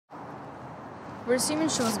We're assuming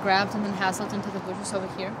she was grabbed and then hassled into the bushes over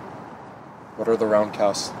here. What are the round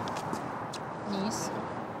casts? Knees.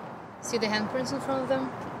 See the handprints in front of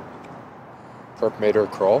them? Perp made her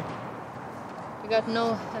crawl? We got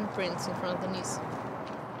no handprints in front of the knees.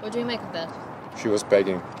 What do you make of that? She was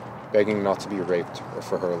begging not to be raped or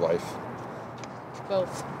for her life.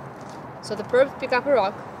 Both. So the perp picked up a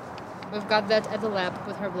rock. We've got that at the lab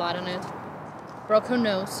with her blood on it. Broke her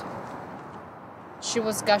nose. She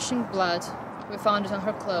was gushing blood. We found it on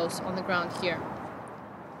her clothes on the ground here.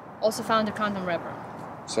 Also found a condom wrapper.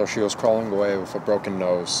 So she was crawling away with a broken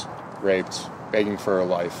nose, raped, begging for her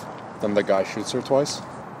life. Then the guy shoots her twice?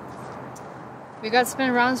 We got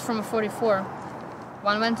spent rounds from a 44.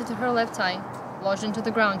 One went into her left eye, lodged into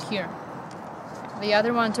the ground here. The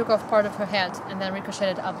other one took off part of her head and then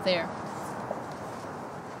ricocheted up there.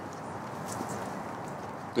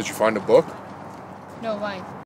 Did you find a book? No, why?